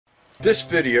This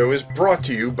video is brought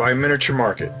to you by Miniature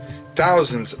Market.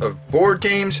 Thousands of board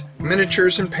games,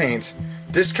 miniatures, and paints,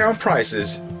 discount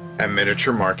prices at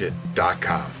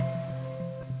miniaturemarket.com.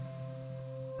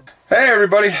 Hey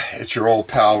everybody, it's your old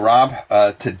pal Rob.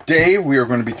 Today we are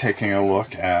going to be taking a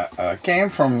look at a game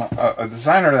from a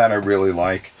designer that I really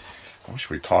like. I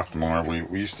wish we talked more.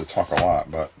 We used to talk a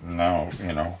lot, but now,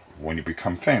 you know, when you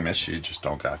become famous, you just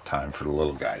don't got time for the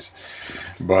little guys.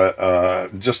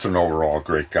 But just an overall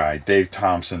great guy. Dave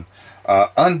Thompson.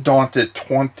 Undaunted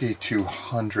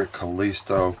 2200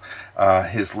 Callisto.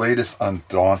 His latest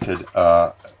Undaunted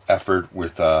effort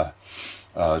with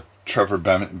Trevor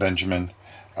Benjamin.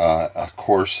 Of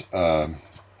course, the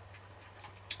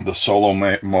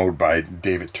solo mode by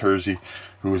David Terzi,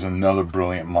 who is another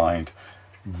brilliant mind.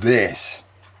 This,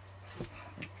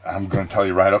 I'm going to tell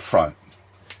you right up front,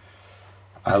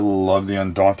 I love the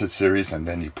Undaunted series, and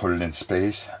then you put it in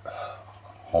space.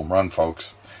 Home run,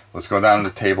 folks. Let's go down to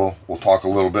the table. We'll talk a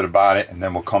little bit about it, and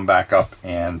then we'll come back up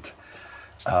and,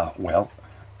 well,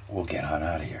 we'll get on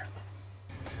out of here.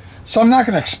 So I'm not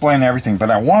going to explain everything, but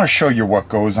I want to show you what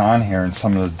goes on here and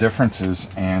some of the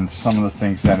differences and some of the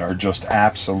things that are just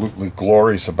absolutely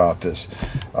glorious about this.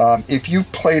 If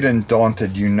you've played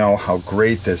Undaunted, you know how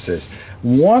great this is.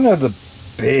 One of the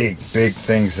big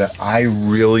things that I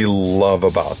really love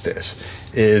about this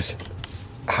is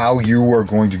how you are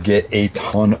going to get a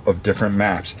ton of different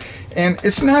maps. And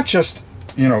it's not just,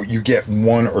 you know, you get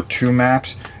one or two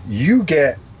maps, you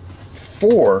get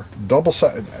four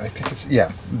double-sided, I think it's,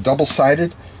 yeah,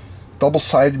 double-sided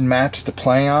maps to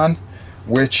play on,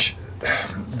 which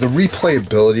the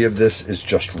replayability of this is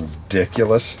just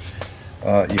ridiculous.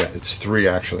 Yeah, it's three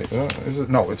actually. Is it?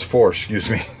 No, it's four, excuse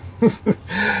me.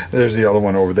 There's the other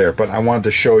one over there, but I wanted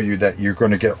to show you that you're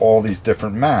going to get all these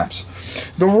different maps.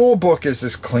 The rule book is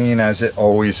as clean as it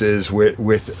always is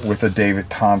with a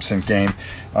David Thompson game.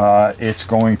 It's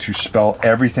going to spell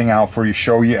everything out for you,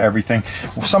 show you everything.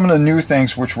 Some of the new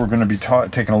things which we're going to be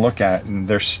taking a look at, and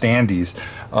they're standees,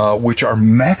 which are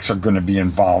mechs are going to be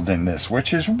involved in this,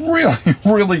 which is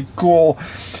really cool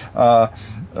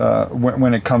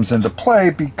when it comes into play,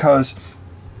 because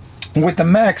with the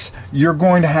mechs, you're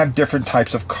going to have different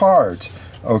types of cards,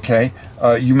 okay?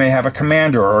 You may have a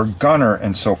commander or a gunner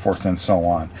and so forth and so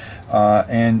on.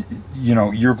 And, you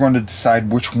know, you're going to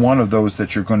decide which one of those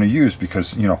that you're going to use,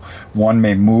 because, you know, one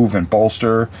may move and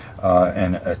bolster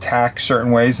and attack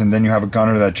certain ways, and then you have a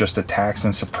gunner that just attacks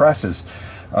and suppresses.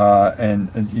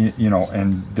 You know,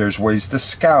 and there's ways to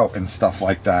scout and stuff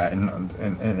like that,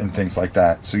 and things like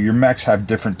that. So your mechs have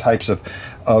different types of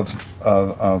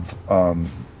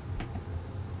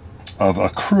a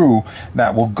crew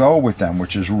that will go with them,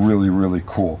 which is really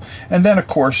cool. And then of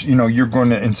course, you know, you're going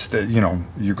to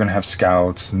you're going to have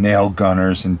scouts, nail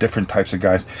gunners, and different types of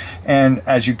guys. And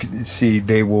as you can see,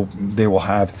 they will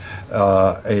have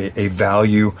a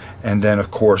value, and then of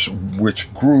course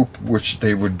which group which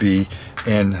they would be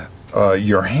in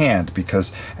your hand,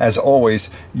 because as always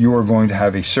you are going to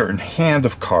have a certain hand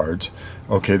of cards,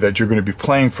 okay, that you're going to be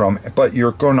playing from, but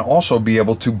you're going to also be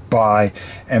able to buy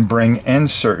and bring in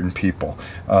certain people.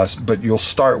 But you'll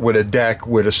start with a deck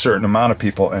with a certain amount of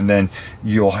people, and then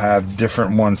you'll have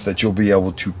different ones that you'll be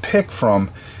able to pick from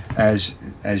as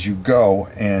you go,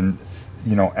 and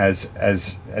you know,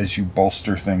 as you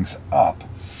bolster things up.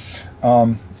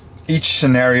 Each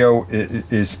scenario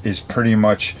is pretty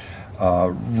much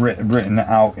written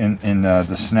out in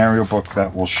the scenario book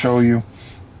that will show you.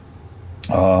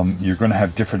 You're going to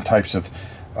have different types of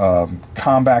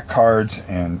combat cards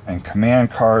and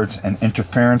command cards and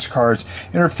interference cards.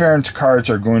 Interference cards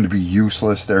are going to be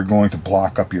useless. They're going to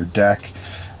block up your deck.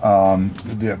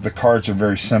 The cards are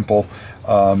very simple.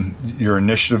 Your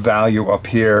initiative value up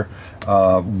here,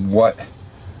 what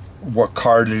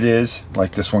card it is,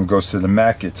 like this one goes to the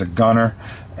mech, it's a gunner,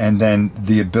 and then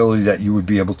the ability that you would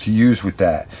be able to use with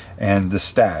that, and the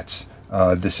stats.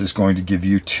 This is going to give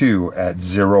you 2 at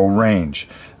 0 range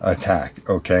attack,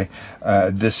 okay?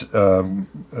 This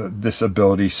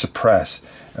ability suppress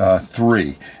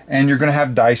 3, and you're going to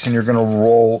have dice, and you're going to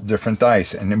roll different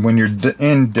dice, and when you're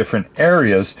in different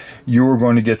areas, you are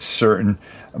going to get certain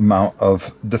amount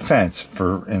of defense.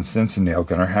 For instance, a nail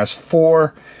gunner has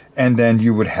 4, and then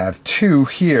you would have 2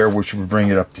 here, which would bring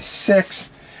it up to 6.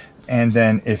 And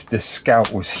then if the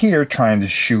scout was here trying to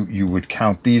shoot, you would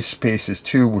count these spaces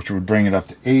too, which would bring it up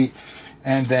to 8.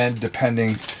 And then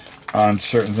depending on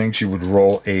certain things, you would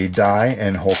roll a die,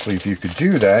 and hopefully if you could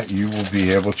do that, you will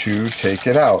be able to take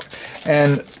it out.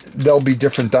 And there'll be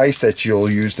different dice that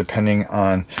you'll use depending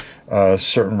on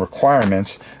certain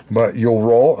requirements, but you'll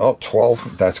roll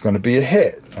 12. That's going to be a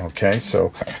hit, okay?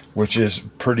 So, which is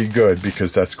pretty good,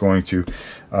 because that's going to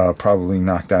probably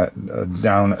knock that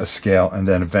down a scale, and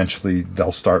then eventually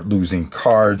they'll start losing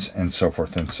cards and so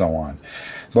forth and so on.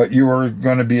 But you are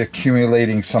going to be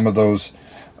accumulating some of those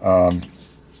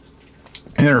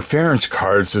interference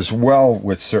cards as well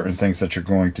with certain things that you're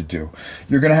going to do.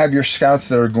 You're going to have your scouts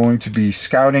that are going to be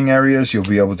scouting areas. You'll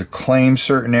be able to claim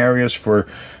certain areas for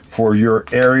your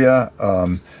area.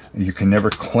 You can never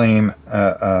claim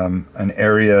an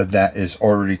area that is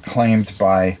already claimed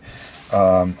by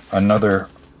another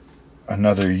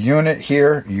unit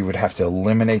here. You would have to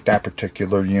eliminate that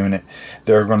particular unit.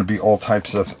 There are going to be all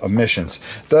types of missions.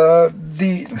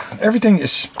 Everything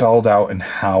is spelled out in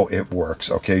how it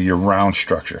works. Okay, your round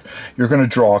structure. You're going to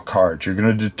draw cards. You're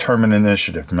going to determine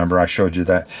initiative. Remember, I showed you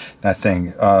that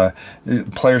thing.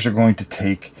 Players are going to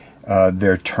take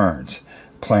their turns,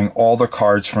 playing all the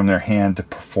cards from their hand to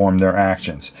perform their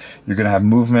actions. You're going to have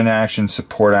movement actions,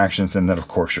 support actions, and then of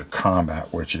course your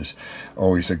combat, which is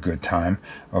always a good time.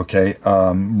 Okay,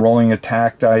 rolling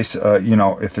attack dice. You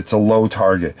know, if it's a low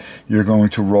target, you're going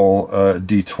to roll a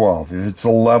d12. If it's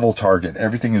a level target,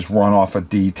 everything is run off a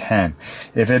d10.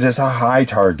 If it is a high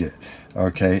target,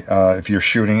 okay, if you're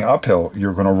shooting uphill,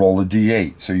 you're going to roll a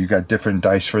d8. So you got different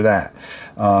dice for that.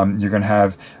 You're going to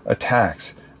have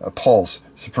attacks, pulse,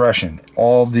 suppression.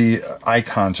 All the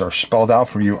icons are spelled out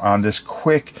for you on this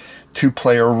quick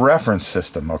two-player reference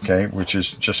system, okay, which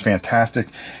is just fantastic.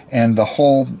 And the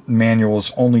whole manual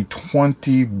is only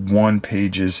 21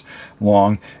 pages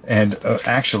long, and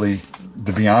actually,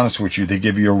 to be honest with you, they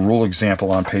give you a rule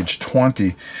example on page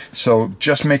 20. So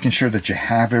just making sure that you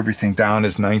have everything down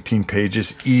is 19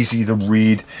 pages, easy to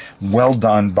read, well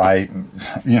done by,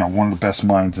 you know, one of the best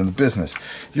minds in the business.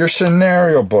 Your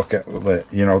scenario book,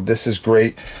 you know, this is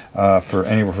great for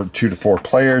anywhere from 2 to 4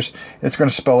 players. It's going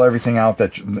to spell everything out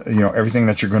that, you know, everything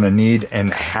that you're going to need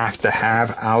and have to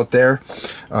have out there.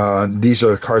 These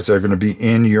are the cards that are going to be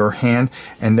in your hand,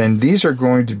 and then these are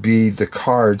going to be the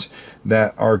cards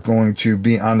that are going to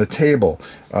be on the table.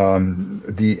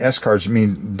 The S cards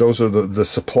mean those are the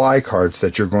supply cards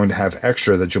that you're going to have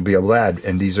extra that you'll be able to add,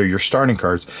 and these are your starting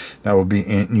cards that will be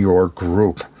in your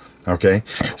group. Okay,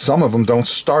 some of them don't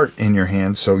start in your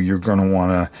hand, so you're going to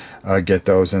want to get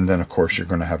those, and then of course you're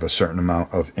going to have a certain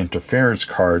amount of interference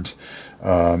cards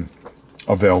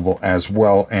available as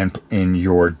well and in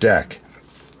your deck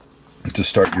to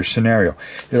start your scenario.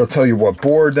 It'll tell you what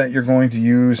board that you're going to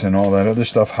use and all that other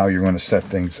stuff, how you're going to set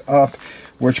things up,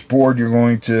 which board you're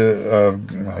going to,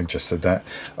 I just said that,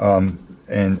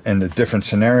 and the different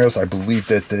scenarios. I believe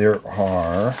that there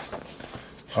are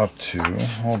up to,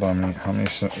 hold on, how many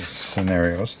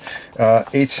scenarios?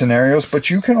 8 scenarios, but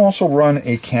you can also run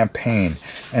a campaign,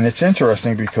 and it's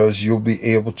interesting because you'll be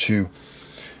able to,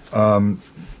 you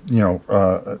know,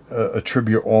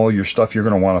 attribute all your stuff. You're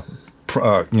going to want to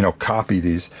you know, copy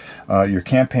these your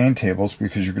campaign tables,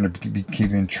 because you're going to be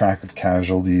keeping track of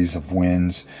casualties, of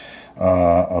wins,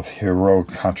 of heroic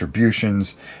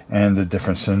contributions, and the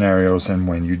different scenarios and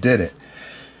when you did it.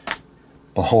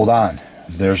 But hold on,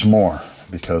 there's more,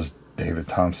 because David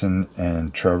Thompson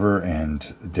and Trevor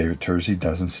and David Terzi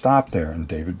doesn't stop there, and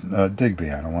David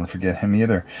Digby, I don't want to forget him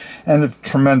either, and the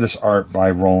tremendous art by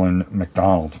Roland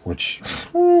McDonald, which,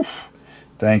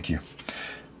 thank you.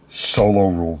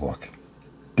 Solo rulebook.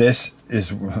 This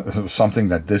is something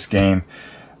that this game,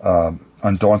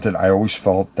 Undaunted, I always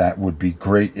felt that would be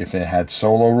great if it had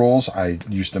solo rules. I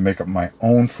used to make up my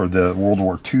own for the World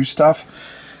War II stuff,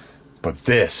 but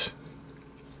this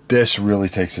really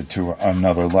takes it to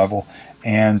another level,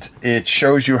 and it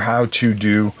shows you how to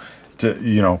do,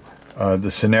 you know, the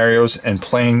scenarios and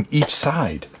playing each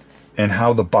side and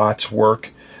how the bots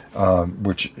work.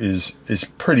 Which is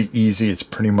pretty easy. It's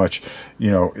pretty much,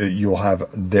 you know, you'll have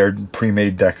their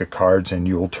pre-made deck of cards, and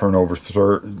you'll turn over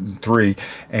 3,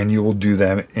 and you will do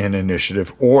them in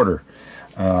initiative order,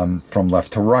 from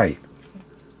left to right,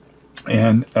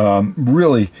 and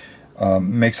really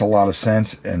makes a lot of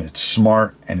sense, and it's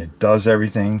smart, and it does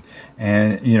everything.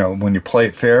 And you know, when you play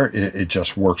it fair, it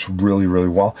just works really, really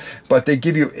well. But they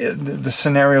give you the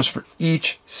scenarios for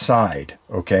each side,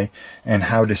 okay, and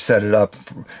how to set it up,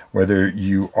 whether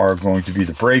you are going to be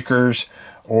the breakers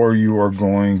or you are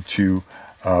going to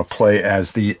play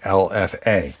as the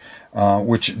LFA,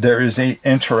 which there is a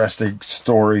interesting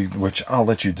story which I'll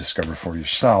let you discover for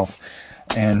yourself.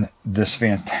 And this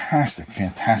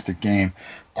fantastic game,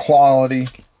 quality,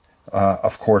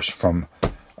 of course, from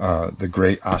the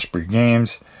great Osprey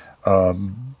Games.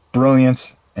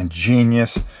 Brilliance and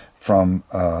genius from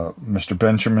Mr.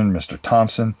 Benjamin, Mr.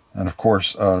 Thompson, and of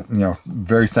course,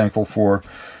 very thankful for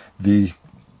the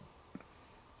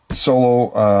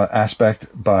solo aspect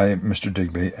by Mr.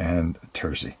 Digby and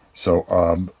Terzi. So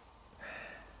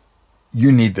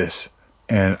you need this,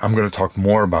 and I'm going to talk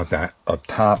more about that up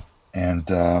top, and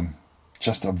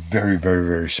just a very, very,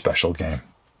 very special game.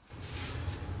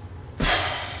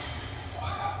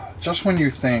 Just when you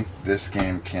think this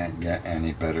game can't get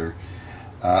any better,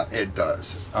 it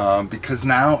does. Because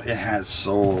now it has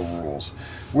solo rules,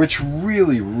 which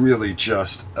really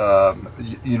just, I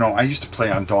used to play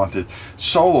Undaunted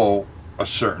solo a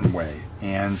certain way,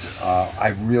 and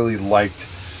I really liked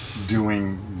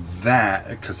doing that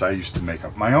because I used to make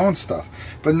up my own stuff.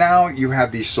 But now you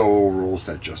have these solo rules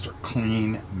that just are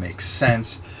clean, make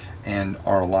sense, and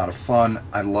are a lot of fun.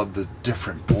 I love the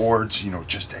different boards,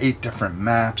 just 8 different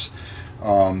maps,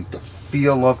 the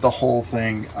feel of the whole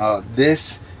thing.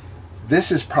 This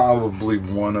is probably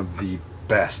one of the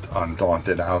best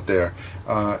Undaunted out there.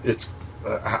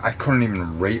 I couldn't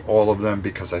even rate all of them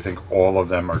because I think all of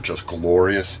them are just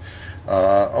glorious.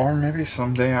 Or maybe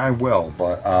someday I will,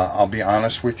 but I'll be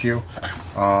honest with you,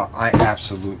 I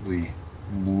absolutely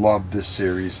love this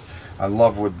series. I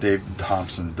love what David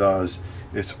Thompson does.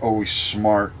 It's always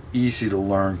smart, easy to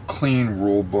learn, clean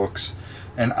rule books,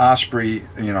 and Osprey,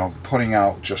 putting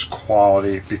out just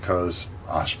quality, because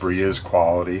Osprey is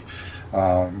quality,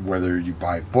 whether you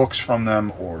buy books from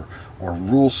them or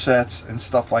rule sets and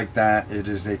stuff like that. It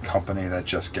is a company that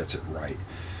just gets it right.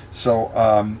 So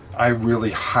I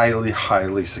really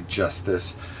highly suggest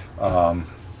this.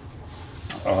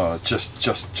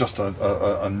 Just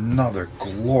another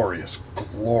glorious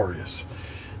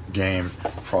game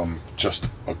from just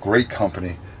a great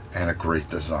company and a great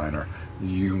designer.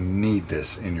 You need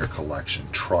this in your collection,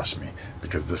 trust me,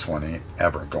 because this one ain't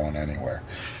ever going anywhere.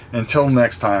 Until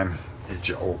next time, it's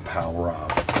your old pal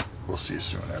Rob. We'll see you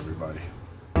soon, everybody.